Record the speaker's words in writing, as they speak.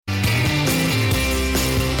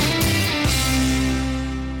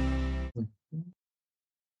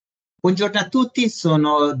Buongiorno a tutti,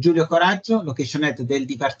 sono Giulio Coraggio, location head del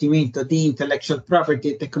Dipartimento di Intellectual Property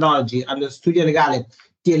e Technology allo studio legale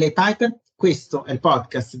DLA Piper. Questo è il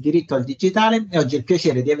podcast Diritto al Digitale e oggi ho il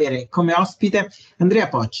piacere di avere come ospite Andrea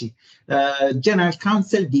Pocci, General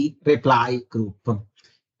Counsel di REPLY Group.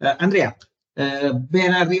 Andrea,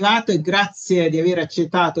 ben arrivato e grazie di aver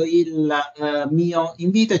accettato il mio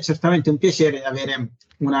invito. È certamente un piacere avere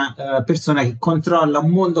una persona che controlla un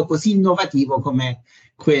mondo così innovativo come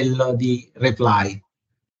quello di REPLY.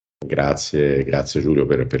 Grazie Giulio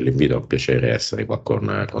per l'invito, è un piacere essere qua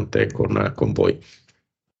con te, con voi.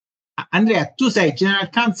 Andrea, tu sei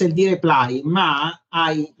General Counsel di REPLY, ma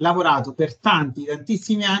hai lavorato per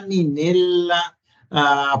tantissimi anni nella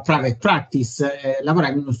private practice,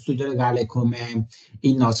 lavoravi in uno studio legale come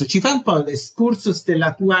il nostro. Ci fai un po' l'escursus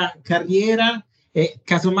della tua carriera e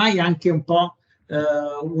casomai anche un po'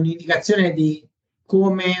 un'indicazione di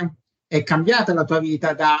come è cambiata la tua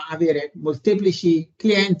vita da avere molteplici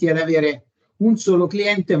clienti ad avere un solo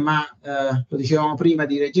cliente, ma lo dicevamo prima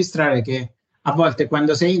di registrare che a volte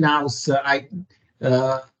quando sei in house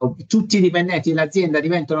tutti i dipendenti dell'azienda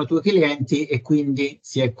diventano tuoi clienti e quindi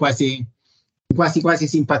si è quasi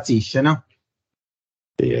si impazzisce, no?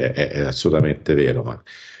 Sì, è assolutamente vero, ma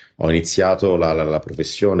ho iniziato la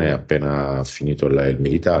professione appena finito il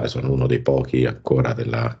militare, sono uno dei pochi ancora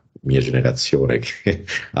della mia generazione che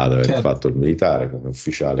ha fatto il militare come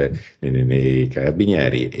ufficiale nei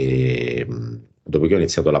carabinieri e dopo che ho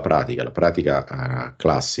iniziato la pratica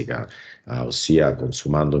classica, ossia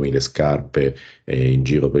consumandomi le scarpe in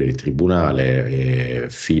giro per il tribunale,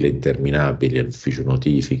 file interminabili all'ufficio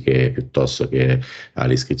notifiche piuttosto che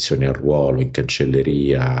all'iscrizione al ruolo in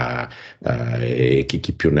cancelleria e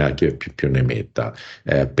chi più ne metta.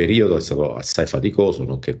 Periodo è stato assai faticoso,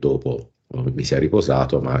 nonché dopo mi sia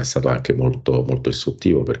riposato, ma è stato anche molto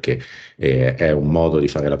istruttivo perché è un modo di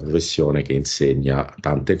fare la professione che insegna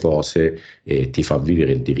tante cose e ti fa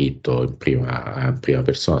vivere il diritto in prima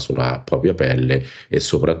persona sulla propria pelle e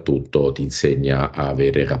soprattutto ti insegna a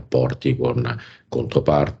avere rapporti con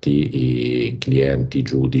controparti, clienti,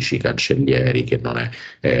 giudici, cancellieri, che non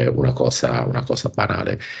è una cosa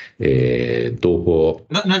banale. Dopo...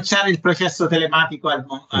 non c'era il processo telematico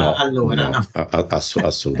allora? No.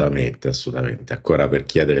 Assolutamente. Ancora per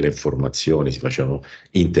chiedere le informazioni si facevano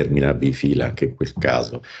interminabili file, anche in quel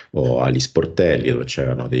caso, o agli sportelli dove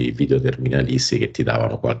c'erano dei videoterminalisti che ti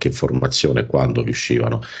davano qualche informazione quando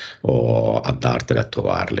riuscivano a dartele, a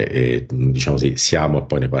trovarle. E diciamo sì, siamo,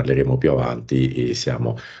 poi ne parleremo più avanti,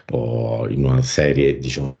 siamo in una serie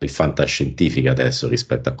diciamo di fantascientifica adesso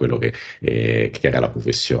rispetto a quello che era la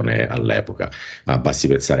professione all'epoca. Basti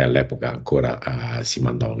pensare all'epoca ancora si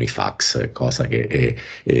mandavano i fax, cosa che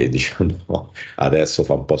diciamo adesso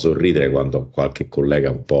fa un po' sorridere quando qualche collega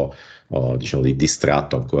un po' diciamo di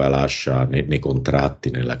distratto ancora lascia nei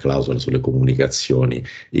contratti, nella clausola sulle comunicazioni,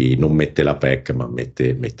 non mette la PEC ma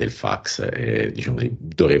mette il fax. Diciamo,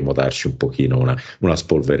 dovremmo darci un pochino una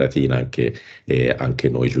spolveratina anche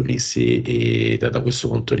noi giuristi da questo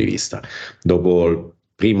punto di vista. Dopo il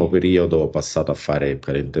primo periodo passato a fare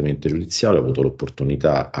prevalentemente giudiziale, ho avuto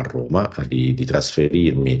l'opportunità a Roma di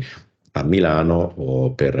trasferirmi a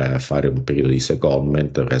Milano per fare un periodo di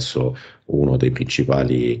secondment presso uno dei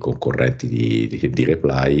principali concorrenti di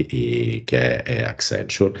REPLY, che è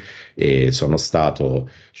Accenture, e sono stato,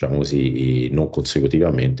 diciamo così, non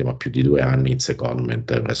consecutivamente, ma più di 2 anni in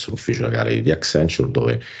secondment presso l'ufficio legale di Accenture,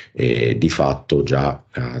 dove di fatto già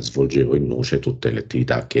svolgevo in nuce tutte le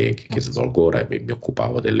attività che svolgo ora e mi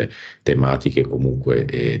occupavo delle tematiche comunque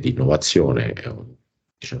di innovazione,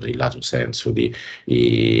 diciamo di lato senso di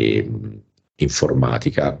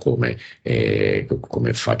informatica come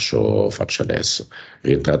faccio adesso.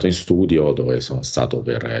 Rientrato in studio dove sono stato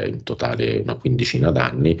per in totale una quindicina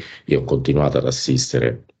d'anni e ho continuato ad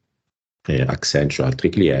assistere Accenture altri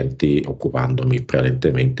clienti, occupandomi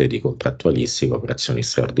prevalentemente di contrattualistica, operazioni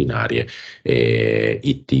straordinarie,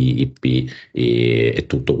 IT, IP e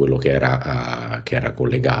tutto quello che era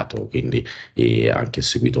collegato, quindi anche ho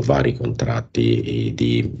seguito vari contratti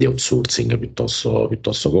di outsourcing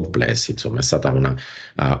piuttosto complessi. Insomma, è stata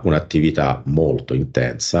un'attività molto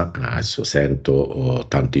intensa. Adesso sento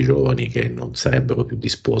tanti giovani che non sarebbero più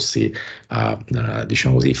disposti a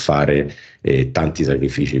diciamo così, fare tanti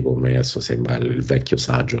sacrifici, come adesso sembra il vecchio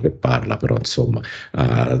saggio che parla, però insomma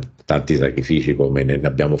tanti sacrifici come ne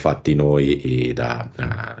abbiamo fatti noi da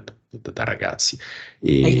ragazzi.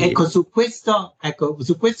 Ecco, su questo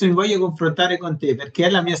mi voglio confrontare con te perché è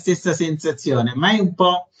la mia stessa sensazione, ma è un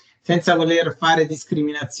po', senza voler fare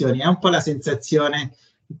discriminazioni, è un po' la sensazione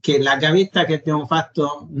che la gavetta che abbiamo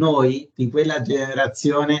fatto noi di quella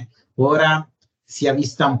generazione ora sia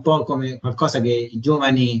vista un po' come qualcosa che i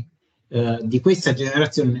giovani di questa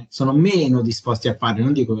generazione sono meno disposti a fare,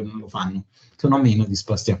 non dico che non lo fanno, sono meno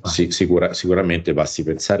disposti a fare. Sì, sicuramente basti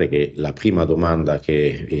pensare che la prima domanda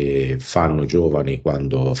che fanno i giovani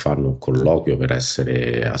quando fanno un colloquio per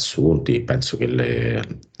essere assunti, penso che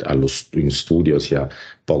in studio sia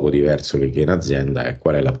poco diverso che in azienda, è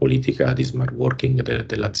qual è la politica di smart working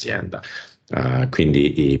dell'azienda.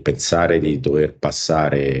 Quindi pensare di dover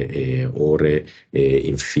passare ore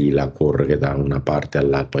in fila, correre da una parte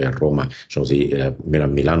all'altra, poi a Roma, diciamo così, a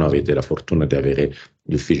Milano avete la fortuna di avere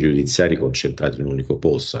gli uffici giudiziari concentrati in un unico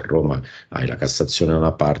posto. A Roma hai la Cassazione da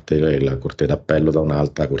una parte, la Corte d'Appello da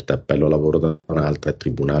un'altra, la Corte d'Appello Lavoro da un'altra, il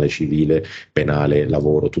Tribunale Civile, Penale,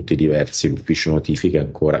 Lavoro, tutti diversi, l'Ufficio Notifiche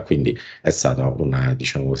ancora, quindi è stata una,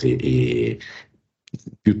 diciamo così,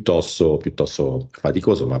 piuttosto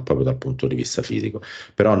faticoso, ma proprio dal punto di vista fisico.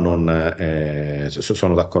 Però non,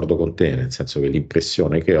 sono d'accordo con te, nel senso che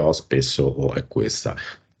l'impressione che ho spesso è questa.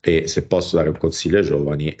 E se posso dare un consiglio ai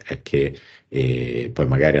giovani è che poi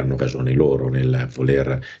magari hanno ragione loro nel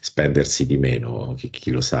voler spendersi di meno,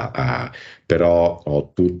 chi lo sa, però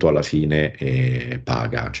tutto alla fine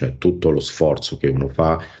paga, cioè tutto lo sforzo che uno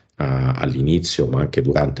fa all'inizio, ma anche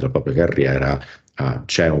durante la propria carriera,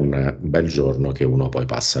 c'è un bel giorno che uno poi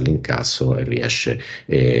passa all'incasso e riesce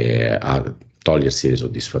a togliersi le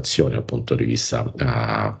soddisfazioni dal punto di vista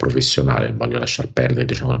professionale, non voglio lasciar perdere,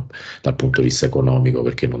 diciamo, dal punto di vista economico,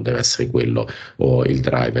 perché non deve essere quello o il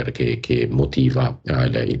driver che motiva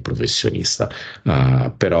il professionista.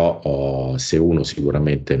 Però se uno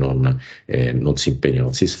sicuramente non si impegna,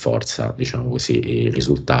 non si sforza, diciamo così, i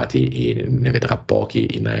risultati ne vedrà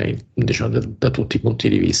pochi diciamo, da tutti i punti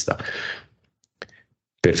di vista.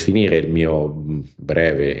 Per finire il mio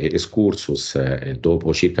breve excursus,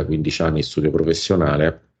 dopo circa 15 anni di studio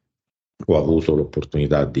professionale, ho avuto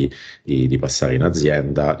l'opportunità di passare in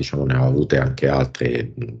azienda, diciamo ne ho avute anche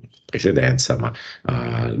altre in precedenza, ma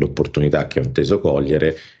l'opportunità che ho inteso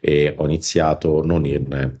cogliere, e ho iniziato non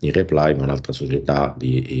in REPLY, ma un'altra società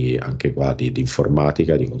anche qua di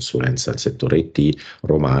informatica, di consulenza del settore IT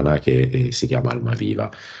romana, che si chiama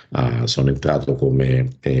Almaviva. Sono entrato come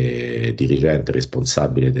dirigente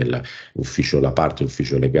responsabile dell'ufficio, la parte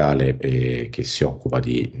ufficio legale che si occupa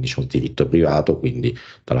di, diciamo, diritto privato, quindi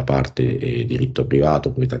dalla parte diritto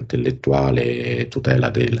privato, proprietà intellettuale, tutela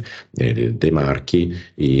dei marchi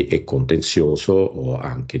e contenzioso o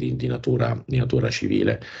anche di natura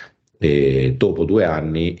civile. E dopo 2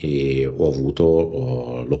 anni ho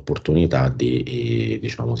avuto l'opportunità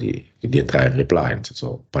diciamo così, di entrare in Reply, nel senso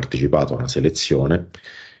ho partecipato a una selezione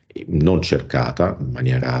non cercata, in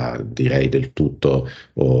maniera direi del tutto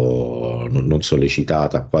non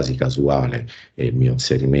sollecitata, quasi casuale, il mio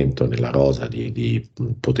inserimento nella rosa di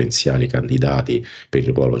potenziali candidati per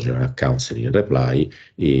il ruolo General Counsel di REPLY,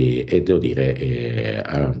 e devo dire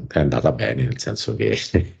è andata bene, nel senso che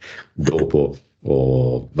dopo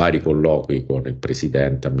vari colloqui con il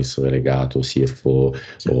presidente, amministratore delegato, CFO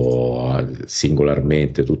o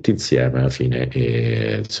singolarmente tutti insieme, alla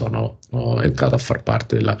fine sono entrato a far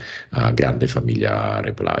parte della grande famiglia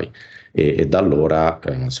REPLY. E da allora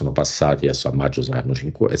sono passati, adesso a maggio saranno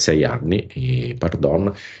 6 anni,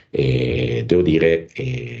 pardon, e devo dire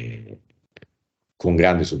con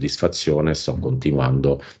grande soddisfazione sto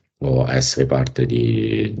continuando a essere parte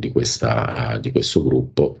di questo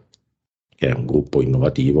gruppo, che è un gruppo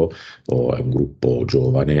innovativo, o è un gruppo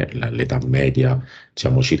giovane. L'età media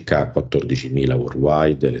siamo circa 14.000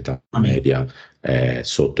 worldwide, l'età media è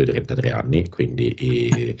sotto i 33 anni,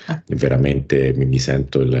 quindi veramente mi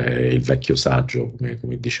sento il vecchio saggio,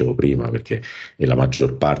 come dicevo prima, perché la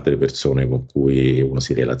maggior parte delle persone con cui uno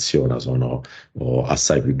si relaziona sono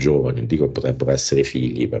assai più giovani, non dico che potrebbero essere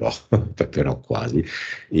figli, però quasi.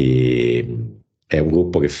 È un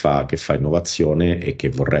gruppo che fa innovazione e che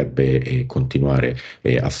vorrebbe continuare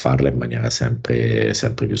a farla in maniera sempre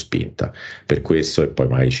più spinta. Per questo, e poi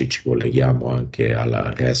magari ci colleghiamo anche al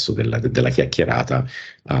resto della chiacchierata,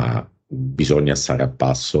 bisogna stare a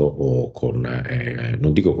passo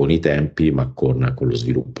non dico con i tempi, ma con lo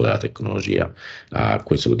sviluppo della tecnologia.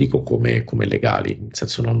 Questo lo dico come legali, nel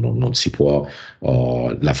senso non si può,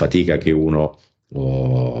 la fatica che uno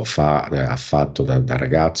ha fatto da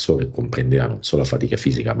ragazzo, che comprendeva non solo la fatica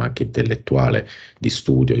fisica ma anche intellettuale, di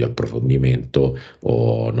studio, di approfondimento,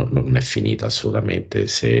 non è finita assolutamente.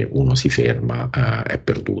 Se uno si ferma è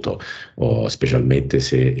perduto, specialmente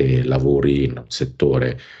se lavori in un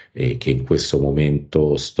settore che in questo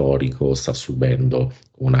momento storico sta subendo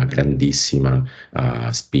una grandissima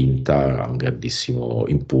spinta, un grandissimo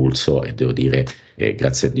impulso, e devo dire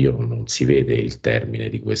grazie a Dio non si vede il termine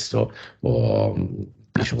di questo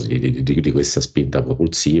diciamo, di questa spinta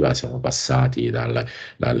propulsiva siamo passati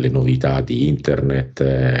dalle novità di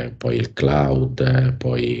internet, poi il cloud,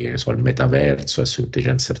 poi il metaverso, adesso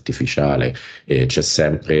l'intelligenza artificiale, c'è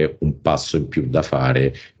sempre un passo in più da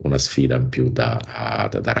fare, una sfida in più da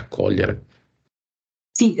raccogliere.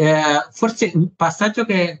 Sì, forse un passaggio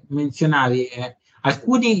che menzionavi,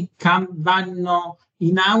 alcuni vanno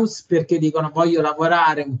in house perché dicono voglio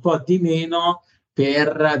lavorare un po' di meno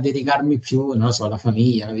per dedicarmi più, non lo so, alla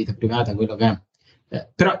famiglia, alla vita privata, quello che è.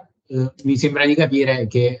 Però mi sembra di capire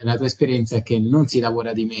che la tua esperienza è che non si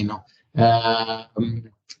lavora di meno.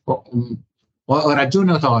 Ho, ho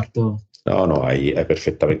ragione o torto? No, no, hai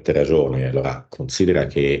perfettamente ragione. Allora, considera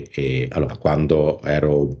che allora, quando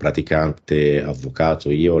ero un praticante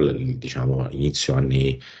avvocato, io, diciamo, inizio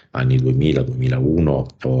anni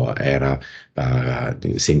 2000-2001, era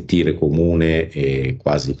sentire comune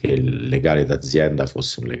quasi che il legale d'azienda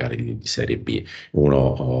fosse un legale di serie B.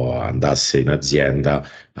 Uno andasse in azienda,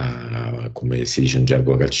 come si dice in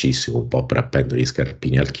gergo calcistico, un po' per appendere gli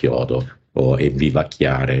scarpini al chiodo e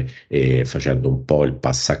vivacchiare facendo un po' il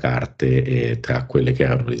passacarte tra quelle che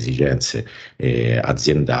erano le esigenze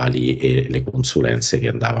aziendali e le consulenze che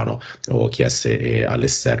andavano chieste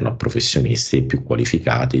all'esterno a professionisti più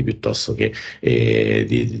qualificati piuttosto che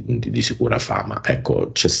di sicura fama.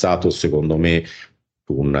 Ecco, c'è stato secondo me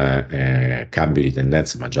un cambio di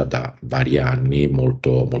tendenza, ma già da vari anni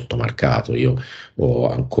molto, molto marcato. Io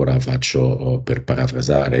ancora faccio, per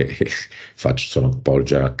parafrasare, sono un po' il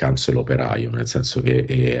General Counsel operaio, nel senso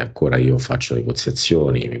che ancora io faccio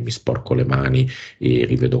negoziazioni, mi sporco le mani,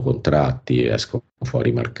 rivedo contratti, esco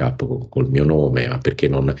fuori markup col mio nome, ma perché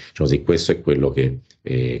non, diciamo così, questo è quello che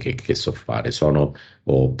so fare. Sono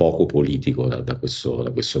poco politico da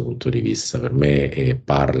questo punto di vista. Per me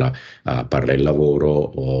parla il lavoro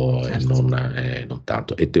e Certo. non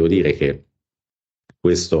tanto. E devo dire che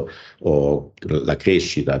questo, la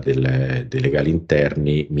crescita dei legali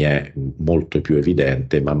interni mi è molto più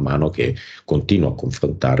evidente man mano che continuo a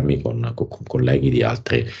confrontarmi con colleghi di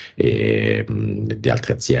altre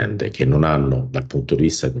aziende che non hanno dal punto di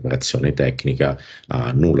vista di preparazione tecnica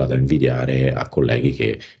nulla da invidiare a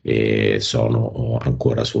colleghi che sono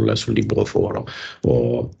ancora sul libro foro.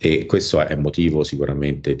 E questo è motivo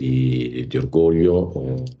sicuramente di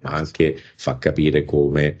orgoglio, ma anche fa capire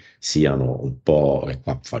come siano un po', e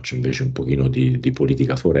qua faccio invece un pochino di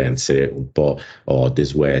politica forense, un po'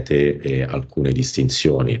 desuete alcune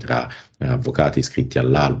distinzioni tra avvocati iscritti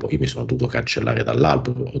all'albo. Io mi sono dovuto cancellare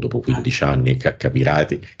dall'albo dopo 15 anni,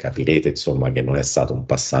 capirete insomma che non è stato un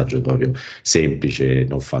passaggio proprio semplice,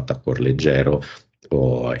 non fatto a cuor leggero,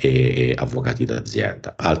 e avvocati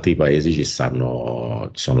d'azienda. Altri paesi sono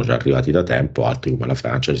già arrivati da tempo, altri come la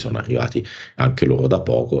Francia ci sono arrivati anche loro da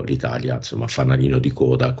poco. L'Italia, insomma, fanalino di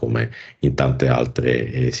coda come in tante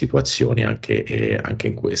altre situazioni, anche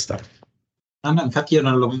in questa. Ah, no, infatti io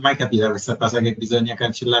non l'ho mai capita questa cosa che bisogna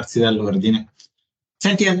cancellarsi dall'ordine.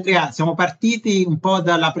 Senti Andrea, siamo partiti un po'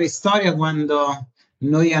 dalla preistoria quando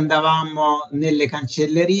noi andavamo nelle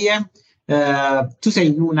cancellerie. Tu sei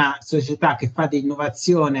in una società che fa di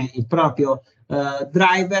innovazione il proprio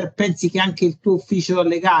driver. Pensi che anche il tuo ufficio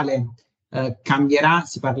legale cambierà?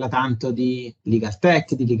 Si parla tanto di legal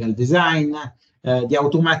tech, di legal design, di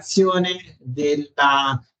automazione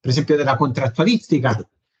per esempio della contrattualistica.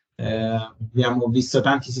 Abbiamo visto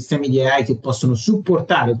tanti sistemi di AI che possono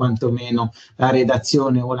supportare quantomeno la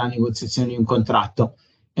redazione o la negoziazione di un contratto.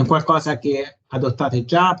 È un qualcosa che adottate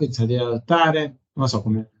già, pensate di adottare? Non so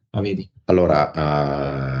come la vedi.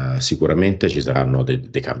 Allora, sicuramente ci saranno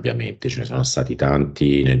dei cambiamenti, ce ne sono stati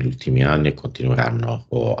tanti negli ultimi anni e continueranno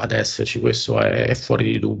ad esserci, questo è fuori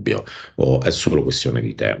di dubbio, è solo questione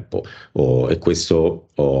di tempo. E questo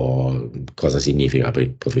cosa significa per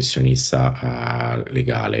il professionista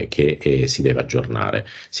legale? Che si deve aggiornare,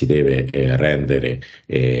 si deve rendere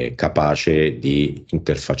capace di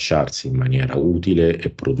interfacciarsi in maniera utile e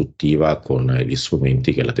produttiva con gli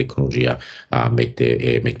strumenti che la tecnologia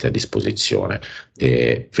mette a disposizione.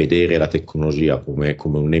 Vedere la tecnologia come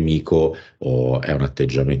un nemico è un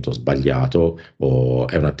atteggiamento sbagliato,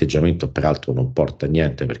 è un atteggiamento peraltro non porta a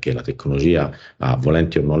niente perché la tecnologia,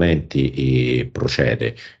 volenti o nolenti,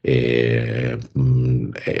 procede.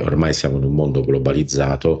 Ormai siamo in un mondo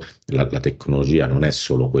globalizzato, la tecnologia non è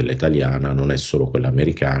solo quella italiana, non è solo quella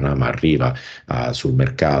americana, ma arriva sul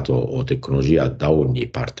mercato tecnologia da ogni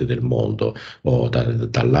parte del mondo,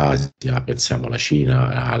 dall'Asia, pensiamo alla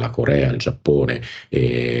Cina, alla Corea, al Giappone,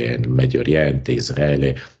 il Medio Oriente,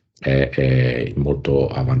 Israele. è molto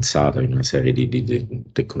avanzata in una serie di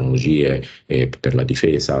tecnologie per la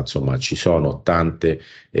difesa, insomma ci sono tante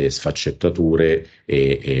sfaccettature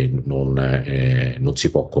e non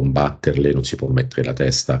si può combatterle, non si può mettere la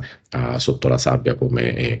testa sotto la sabbia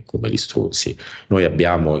come gli struzzi. Noi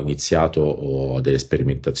abbiamo iniziato delle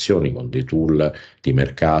sperimentazioni con dei tool di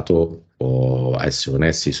mercato, a essere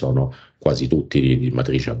onesti sono quasi tutti di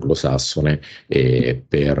matrice anglosassone,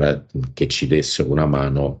 che ci dessero una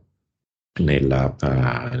mano nel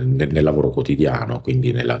lavoro quotidiano,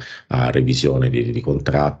 quindi nella revisione di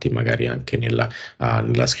contratti, magari anche nella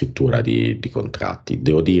scrittura di contratti.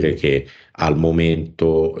 Devo dire che al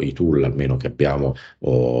momento i tool, almeno che abbiamo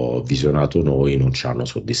visionato noi, non ci hanno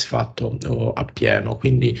soddisfatto appieno,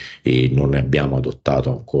 quindi non ne abbiamo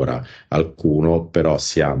adottato ancora alcuno, però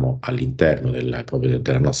siamo all'interno proprio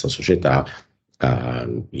della nostra società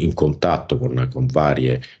in contatto con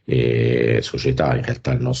varie società. In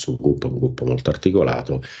realtà il nostro gruppo è un gruppo molto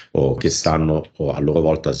articolato, che stanno a loro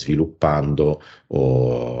volta sviluppando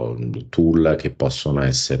tool che possono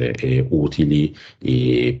essere utili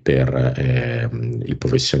per il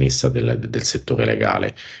professionista del settore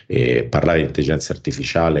legale. Parlare di intelligenza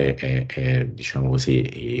artificiale diciamo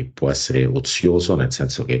così, può essere ozioso, nel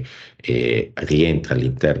senso che rientra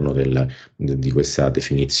all'interno di questa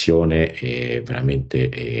definizione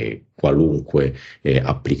veramente qualunque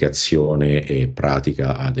applicazione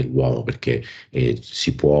pratica dell'uomo, perché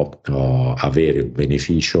si può avere un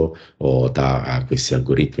beneficio da questi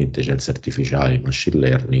algoritmi di intelligenza artificiale, machine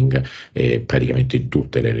learning, praticamente in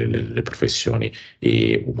tutte le professioni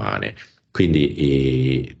umane.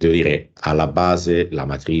 Quindi devo dire, alla base la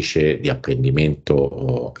matrice di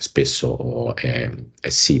apprendimento spesso è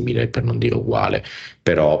simile, per non dire uguale,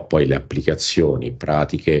 però poi le applicazioni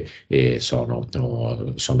pratiche sono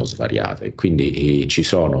svariate. Quindi ci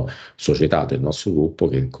sono società del nostro gruppo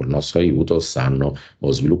che col nostro aiuto stanno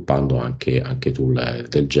sviluppando anche tool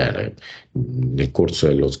del genere. Nel corso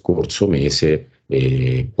dello scorso mese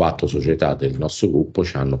 4 società del nostro gruppo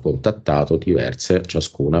ci hanno contattato, diverse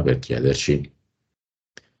ciascuna, per chiederci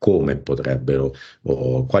come potrebbero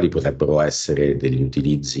quali potrebbero essere degli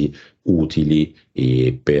utilizzi utili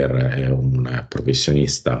per un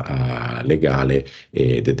professionista legale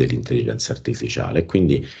dell'intelligenza artificiale.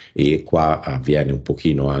 Quindi qua avviene un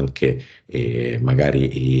pochino anche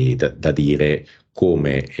magari da dire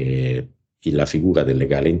come la figura del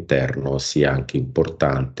legale interno sia anche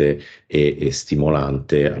importante e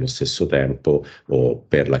stimolante allo stesso tempo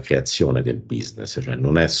per la creazione del business, cioè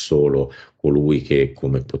non è solo colui che,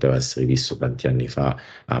 come poteva essere visto tanti anni fa,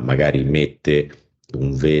 magari mette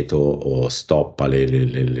un veto o stoppa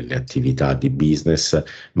le attività di business,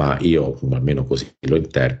 ma io, almeno così lo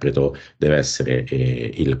interpreto, deve essere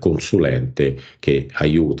il consulente che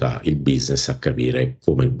aiuta il business a capire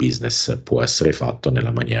come il business può essere fatto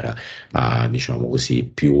nella maniera, diciamo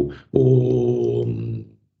così,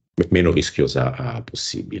 meno rischiosa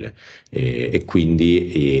possibile. E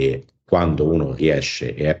quindi quando uno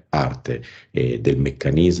riesce e è parte del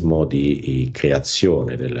meccanismo di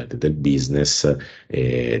creazione del business,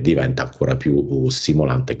 diventa ancora più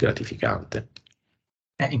stimolante e gratificante.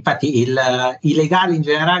 Infatti i legali in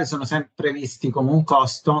generale sono sempre visti come un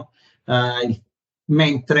costo,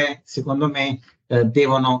 mentre secondo me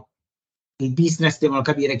il business devono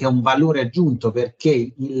capire che è un valore aggiunto,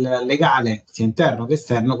 perché il legale, sia interno che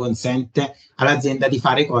esterno, consente all'azienda di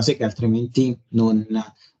fare cose che altrimenti non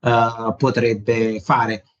potrebbe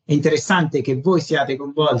fare. È interessante che voi siate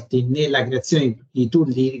coinvolti nella creazione di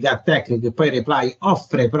tool di legal tech che poi Reply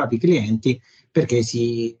offre ai propri clienti, perché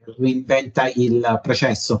si reinventa il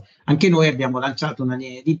processo. Anche noi abbiamo lanciato una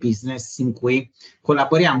linea di business in cui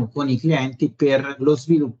collaboriamo con i clienti per lo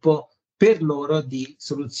sviluppo per loro di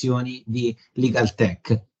soluzioni di legal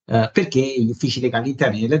tech, perché gli uffici legali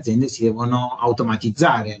interni delle aziende si devono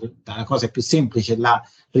automatizzare, dalla cosa più semplice, la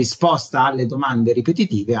risposta alle domande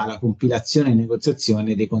ripetitive, alla compilazione e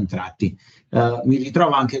negoziazione dei contratti. Mi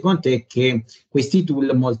ritrovo anche con te che questi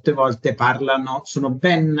tool molte volte sono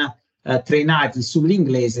ben trainati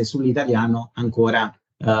sull'inglese, sull'italiano ancora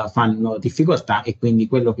fanno difficoltà, e quindi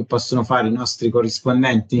quello che possono fare i nostri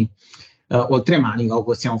corrispondenti oltremanica o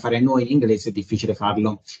possiamo fare noi in inglese è difficile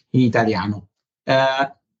farlo in italiano.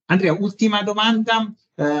 Andrea, ultima domanda.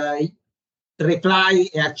 Reply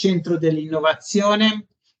è al centro dell'innovazione.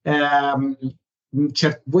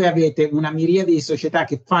 Voi avete una miriade di società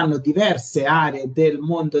che fanno diverse aree del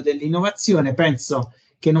mondo dell'innovazione. Penso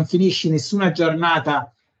che non finisci nessuna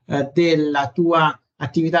giornata della tua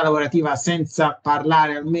attività lavorativa senza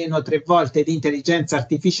parlare almeno 3 volte di intelligenza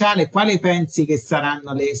artificiale. Quali pensi che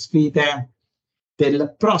saranno le sfide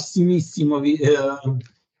del prossimissimo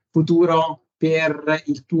futuro per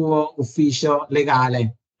il tuo ufficio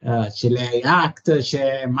legale. C'è l'AI Act,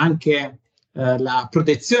 c'è ma anche la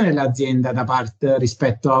protezione dell'azienda da parte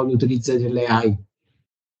rispetto all'utilizzo delle AI.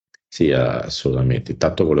 Sì, assolutamente.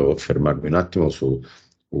 Intanto volevo fermarmi un attimo su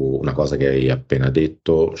una cosa che hai appena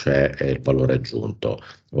detto, cioè è il valore aggiunto.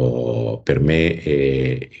 Per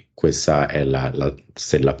me questa è la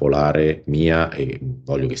stella polare mia e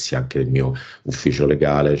voglio che sia anche del mio ufficio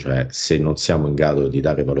legale, cioè se non siamo in grado di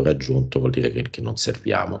dare valore aggiunto vuol dire che non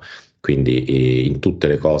serviamo. Quindi in tutte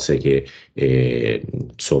le cose che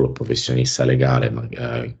solo il professionista legale, ma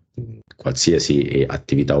qualsiasi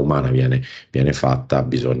attività umana viene fatta,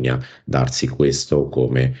 bisogna darsi questo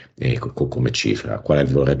come cifra. Qual è il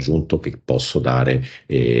valore aggiunto che posso dare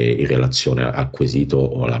in relazione al quesito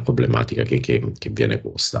o alla problematica che viene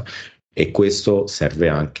posta? E questo serve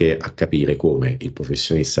anche a capire come il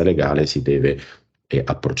professionista legale si deve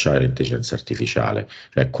approcciare l'intelligenza artificiale,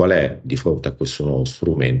 cioè qual è di fronte a questo nuovo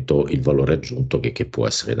strumento il valore aggiunto che può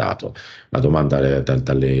essere dato. La domanda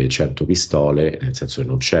dalle 100 pistole, nel senso che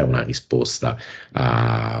non c'è una risposta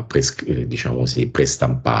diciamo così,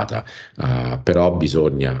 prestampata, però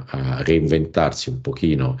bisogna reinventarsi un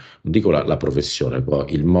pochino, non dico la professione, però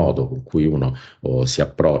il modo con cui uno si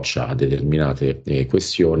approccia a determinate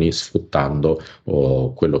questioni sfruttando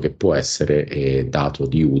quello che può essere dato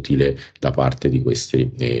di utile da parte di questi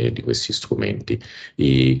strumenti.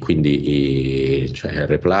 Quindi cioè,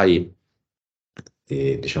 Reply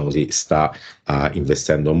diciamo così, sta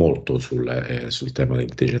investendo molto sul tema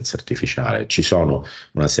dell'intelligenza artificiale. Ci sono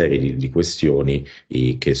una serie di questioni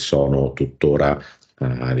che sono tuttora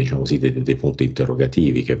diciamo così, dei punti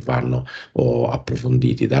interrogativi che vanno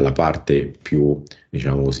approfonditi dalla parte più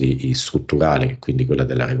diciamo così, strutturale, quindi quella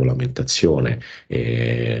della regolamentazione.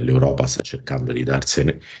 L'Europa sta cercando di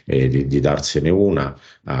darsene una,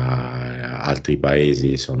 altri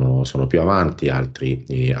paesi sono più avanti, altri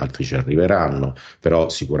ci arriveranno, però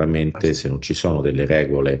sicuramente se non ci sono delle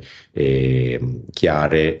regole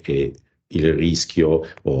chiare, il rischio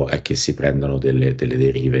è che si prendano delle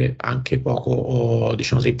derive anche poco,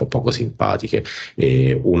 diciamo così, poco simpatiche.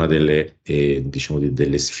 Una diciamo,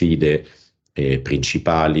 delle sfide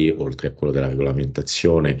principali, oltre a quello della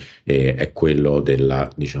regolamentazione, è quello della,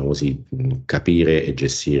 diciamo così, capire e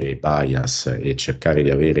gestire i bias e cercare di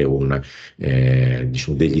avere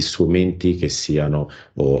diciamo, degli strumenti che siano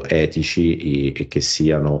etici e che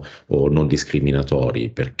siano non discriminatori,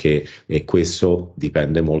 perché questo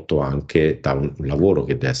dipende molto anche da un lavoro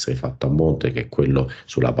che deve essere fatto a monte, che è quello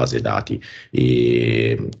sulla base dati.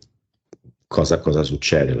 E cosa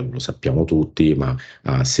succede? Lo sappiamo tutti, ma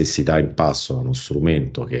se si dà in passo a uno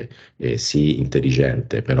strumento che sì,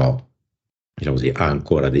 intelligente, però diciamo così, ha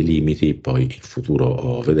ancora dei limiti, poi in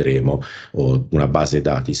futuro vedremo, una base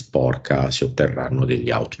dati sporca, si otterranno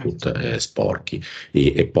degli output sporchi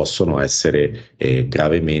e possono essere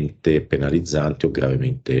gravemente penalizzanti o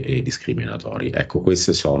gravemente discriminatori. Ecco,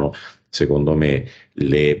 queste sono, secondo me,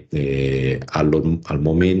 al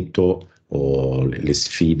momento le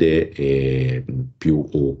sfide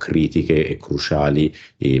più critiche e cruciali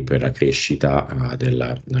per la crescita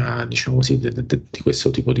diciamo così, di questo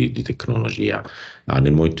tipo di tecnologia.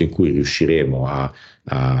 Nel momento in cui riusciremo a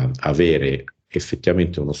avere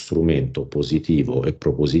effettivamente uno strumento positivo e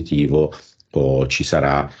propositivo, ci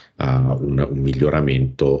sarà un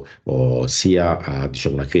miglioramento, sia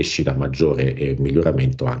diciamo una crescita maggiore e un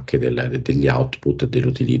miglioramento anche degli output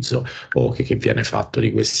dell'utilizzo che viene fatto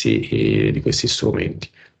di questi strumenti.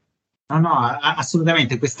 No,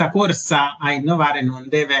 assolutamente. Questa corsa a innovare non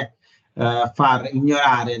deve far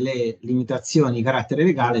ignorare le limitazioni di carattere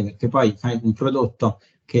legale, perché poi fai un prodotto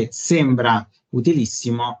che sembra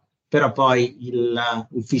utilissimo, però poi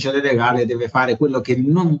l'ufficio del legale deve fare quello che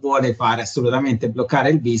non vuole fare assolutamente, bloccare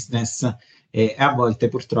il business, e a volte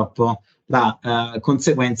purtroppo la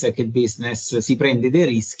conseguenza è che il business si prende dei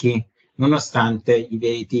rischi nonostante i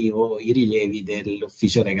veti o i rilievi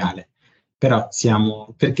dell'ufficio legale. Però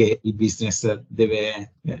perché il business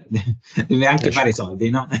deve anche fare soldi,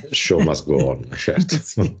 no? Show must go on, certo.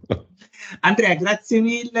 Sì. Andrea, grazie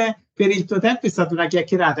mille per il tuo tempo, è stata una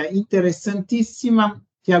chiacchierata interessantissima.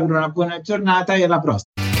 Ti auguro una buona giornata e alla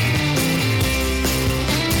prossima.